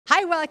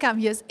Hi, welcome.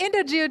 Here's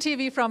INTERGEO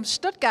TV from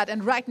Stuttgart,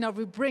 and right now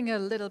we bring a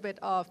little bit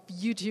of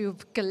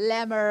YouTube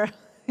glamour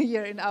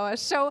here in our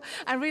show.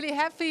 I'm really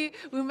happy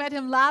we met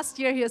him last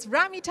year. Here's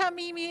Ramy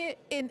Tamimi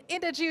in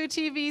INTERGEO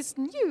TV's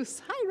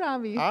news. Hi,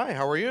 Ramy. Hi,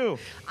 how are you?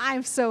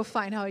 I'm so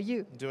fine. How are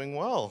you? Doing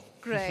well.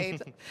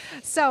 Great.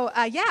 So,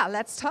 yeah,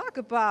 let's talk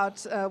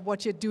about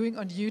what you're doing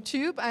on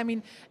YouTube. I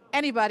mean,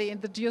 anybody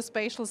in the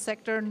geospatial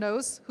sector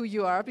knows who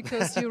you are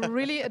because you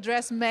really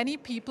address many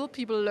people.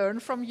 People learn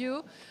from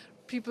you.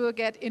 People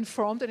get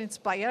informed and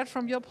inspired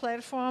from your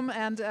platform.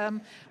 And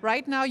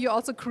right now you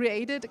also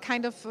created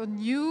kind of a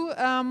new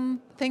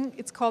thing.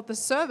 It's called the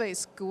Survey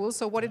School.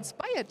 So what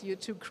inspired you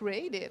to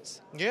create it?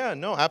 Yeah,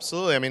 no,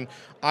 absolutely. I mean,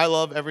 I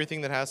love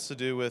everything that has to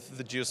do with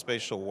the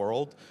geospatial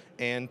world.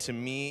 And to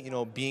me,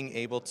 being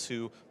able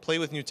to play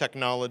with new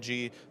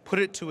technology, put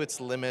it to its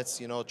limits,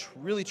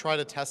 really try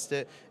to test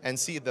it and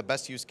see the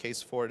best use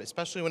case for it,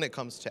 especially when it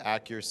comes to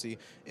accuracy,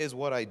 is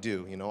what I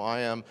do.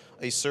 I am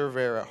a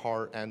surveyor at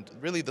heart, and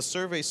really the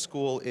Survey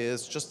School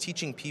is just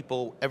teaching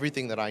people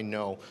everything that I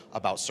know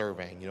about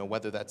surveying,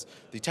 whether that's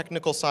the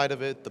technical side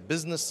of it, the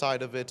business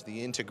side of it,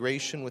 the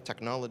integration with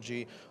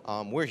technology.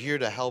 We're here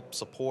to help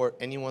support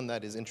anyone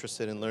that is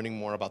interested in learning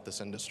more about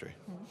this industry.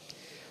 Mm-hmm.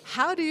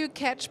 How do you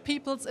catch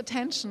people's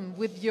attention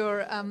with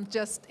your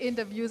just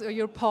interviews or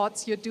your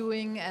reports you're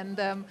doing, and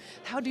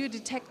how do you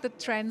detect the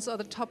trends or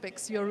the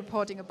topics you're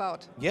reporting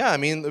about? Yeah, I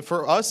mean,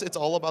 for us, it's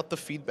all about the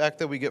feedback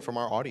that we get from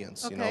our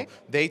audience. Okay.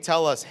 They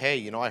tell us,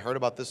 hey, I heard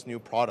about this new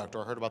product,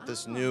 or I heard about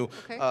this new,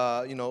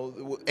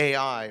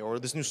 AI, or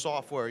this new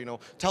software.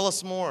 Tell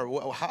us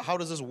more. How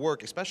does this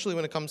work? Especially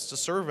when it comes to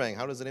surveying,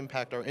 how does it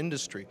impact our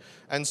industry?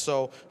 And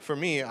so, for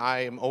me,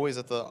 I am always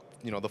at the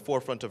the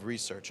forefront of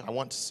research. I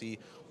want to see,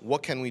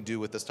 what can we do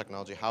with this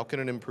technology? How can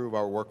it improve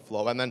our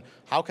workflow? And then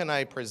how can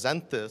I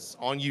present this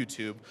on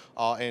YouTube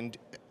and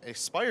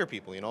inspire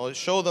people,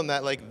 show them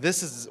that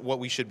this is what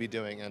we should be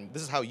doing, and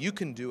this is how you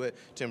can do it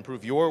to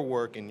improve your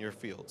work in your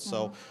field.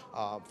 So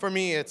for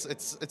me,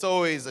 it's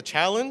always a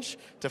challenge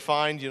to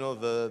find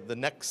the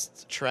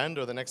next trend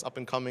or the next up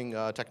and coming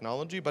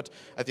technology. But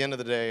at the end of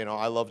the day,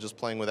 I love just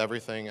playing with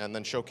everything and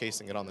then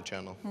showcasing it on the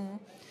channel.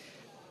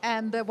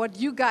 And what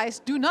you guys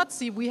do not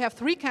see, we have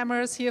 3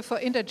 cameras here for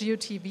INTERGEO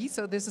TV,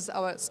 so this is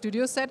our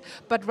studio set.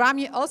 But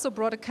Ramy also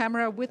brought a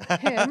camera with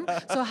him.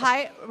 So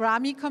hi,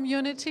 Ramy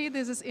community,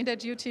 this is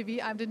INTERGEO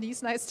TV. I'm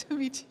Denise, nice to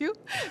meet you.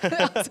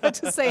 Also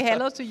to say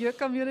hello to your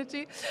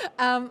community.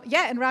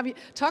 Yeah, and Ramy,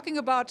 talking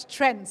about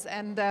trends,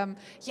 and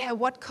yeah,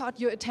 what caught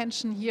your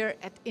attention here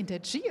at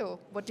INTERGEO?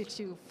 What did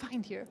you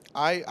find here?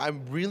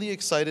 I'm really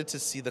excited to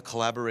see the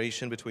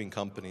collaboration between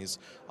companies.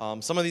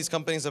 Some of these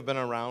companies have been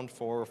around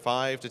for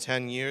 5 to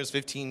 10 years.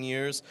 15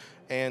 years,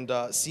 and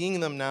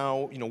seeing them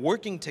now,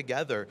 working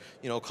together,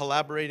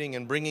 collaborating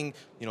and bringing,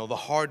 the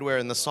hardware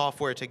and the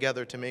software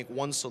together to make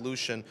one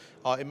solution,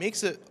 it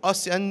makes it,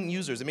 us end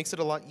users, it makes it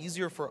a lot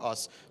easier for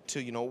us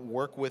to,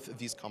 work with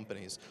these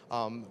companies.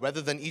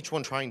 Rather than each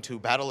one trying to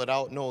battle it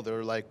out, no,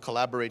 they're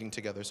collaborating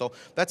together. So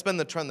that's been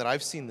the trend that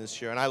I've seen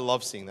this year, and I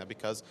love seeing that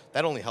because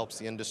that only helps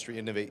the industry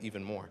innovate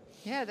even more.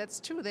 Yeah, that's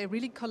true. They're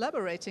really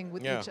collaborating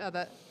with each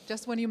other.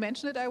 Just when you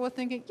mentioned it, I was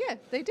thinking, yeah,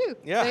 they do.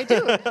 Yeah. They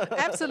do.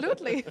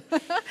 Absolutely.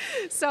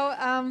 So,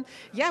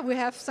 yeah, we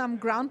have some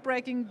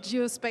groundbreaking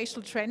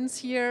geospatial trends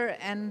here,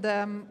 and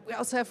we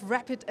also have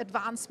rapid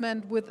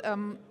advancement with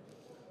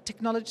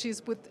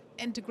technologies with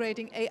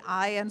integrating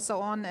AI and so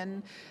on,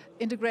 and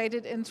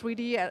integrated in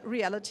 3D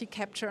reality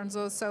capture and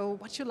so. So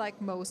what you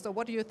like most, or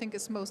what do you think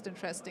is most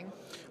interesting?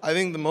 I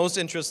think the most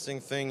interesting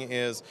thing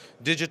is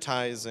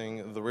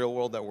digitizing the real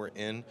world that we're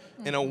in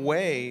a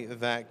way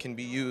that can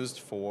be used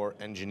for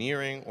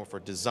engineering or for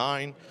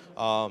design.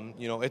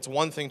 It's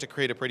one thing to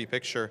create a pretty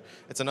picture.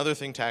 It's another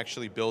thing to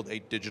actually build a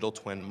digital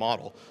twin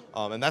model.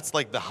 And that's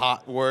the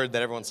hot word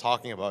that everyone's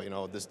talking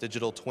about, this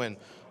digital twin.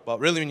 But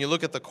really, when you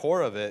look at the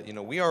core of it,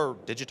 we are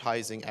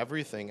digitizing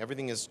everything.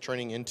 Everything is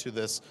turning into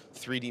this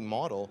 3D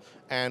model,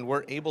 and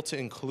we're able to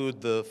include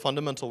the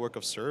fundamental work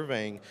of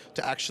surveying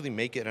to actually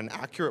make it an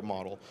accurate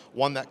model,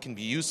 one that can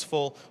be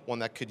useful, one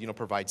that could,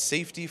 provide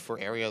safety for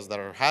areas that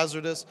are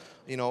hazardous.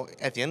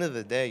 At the end of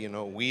the day,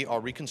 we are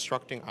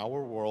reconstructing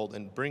our world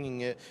and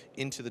bringing it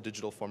into the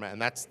digital format,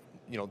 and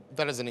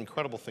that is an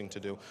incredible thing to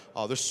do.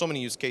 There's so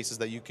many use cases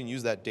that you can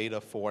use that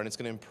data for, and it's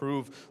going to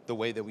improve the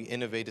way that we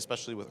innovate,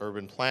 especially with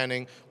urban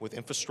planning, with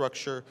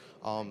infrastructure.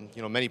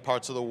 Many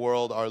parts of the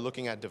world are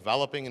looking at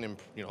developing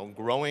and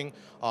growing.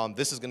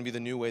 This is going to be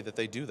the new way that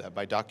they do that,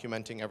 by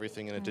documenting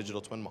everything in a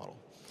digital twin model.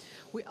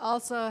 We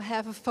also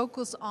have a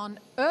focus on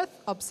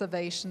Earth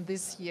observation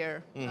this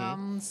year.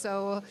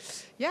 So,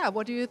 yeah,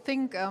 what do you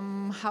think?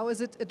 How is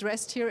it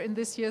addressed here in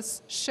this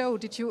year's show?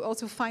 Did you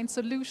also find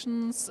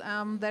solutions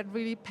that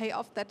really pay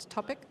off that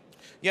topic?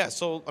 Yeah,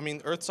 so,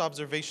 Earth's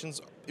observations,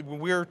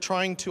 we're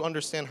trying to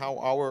understand how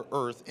our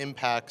Earth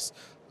impacts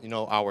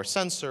our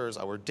sensors,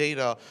 our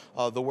data,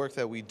 the work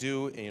that we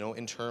do,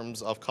 in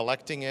terms of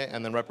collecting it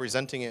and then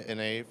representing it in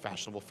a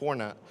fashionable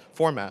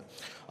format.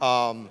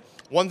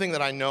 one thing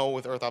that I know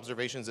with Earth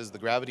observations is the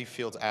gravity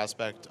fields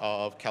aspect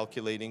of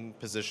calculating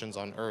positions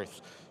on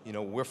Earth. You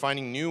know, we're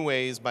finding new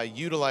ways by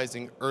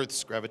utilizing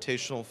Earth's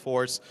gravitational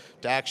force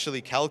to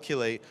actually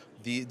calculate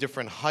the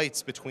different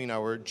heights between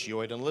our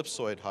geoid and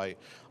ellipsoid height.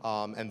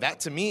 And that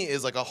to me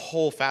is like a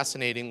whole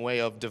fascinating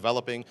way of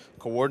developing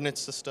coordinate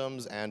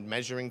systems and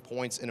measuring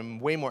points in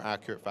a way more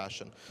accurate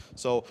fashion.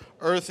 So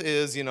Earth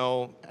is, you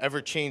know, ever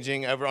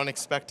changing, ever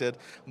unexpected,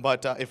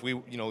 but if we,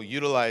 you know,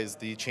 utilize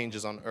the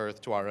changes on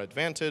Earth to our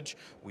advantage,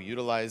 we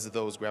utilize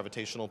those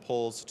gravitational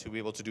pulls to be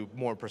able to do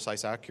more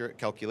precise, accurate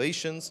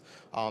calculations,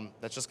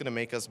 that's just going to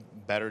make us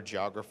better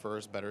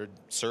geographers, better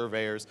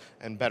surveyors,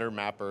 and better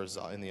mappers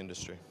in the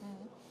industry.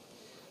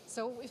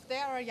 So if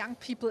there are young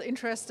people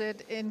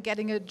interested in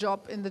getting a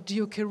job in the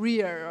geo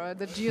career or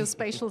the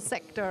geospatial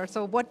sector,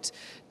 so what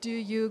do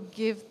you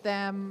give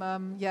them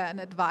an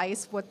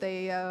advice what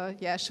they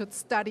should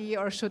study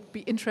or should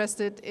be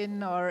interested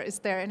in, or is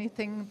there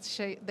anything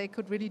they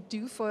could really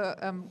do for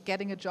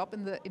getting a job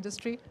in the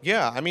industry?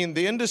 Yeah, I mean,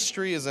 the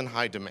industry is in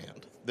high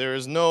demand. There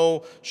is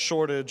no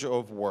shortage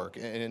of work,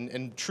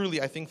 and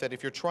truly I think that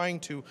if you're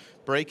trying to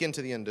break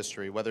into the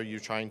industry, whether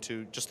you're trying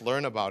to just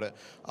learn about it,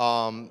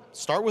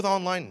 start with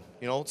online,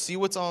 you know, see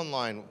what's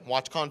online,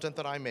 watch content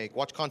that I make,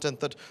 watch content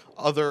that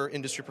other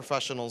industry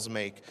professionals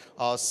make,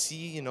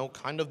 see, you know,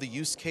 kind of the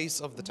use case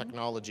of the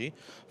technology.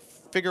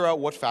 Figure out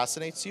what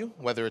fascinates you,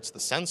 whether it's the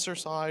sensor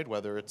side,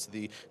 whether it's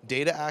the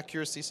data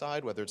accuracy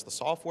side, whether it's the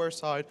software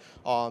side.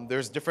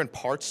 There's different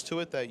parts to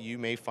it that you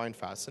may find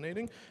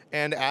fascinating.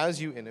 And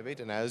as you innovate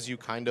and as you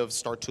kind of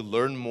start to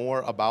learn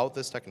more about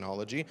this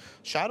technology,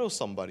 shadow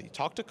somebody,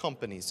 talk to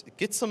companies,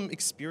 get some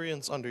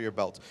experience under your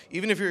belt.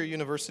 Even if you're a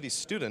university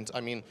student, I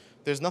mean,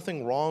 there's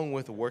nothing wrong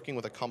with working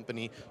with a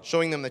company,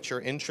 showing them that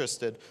you're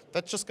interested.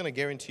 That's just going to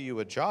guarantee you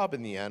a job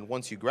in the end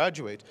once you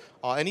graduate.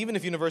 And even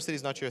if university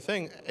is not your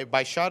thing,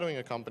 by shadowing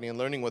a company and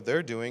learning what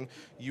they're doing,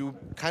 you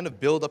kind of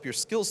build up your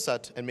skill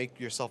set and make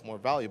yourself more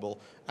valuable.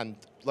 And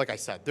like I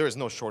said, there is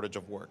no shortage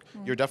of work.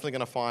 You're definitely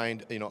going to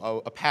find, you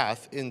know, a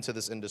path into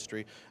this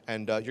industry,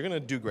 and you're going to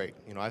do great.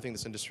 You know, I think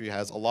this industry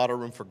has a lot of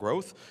room for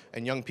growth,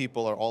 and young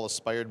people are all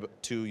aspired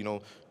to, you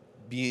know,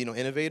 be, you know,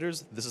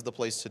 innovators. This is the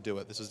place to do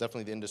it. This is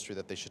definitely the industry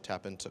that they should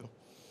tap into.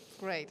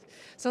 Great.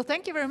 So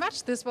thank you very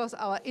much. This was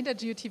our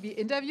INTERGEO TV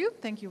interview.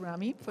 Thank you,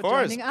 Rami, for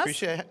joining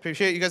us.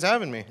 Appreciate you guys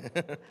having me.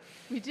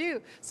 We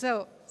do.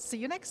 So see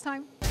you next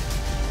time.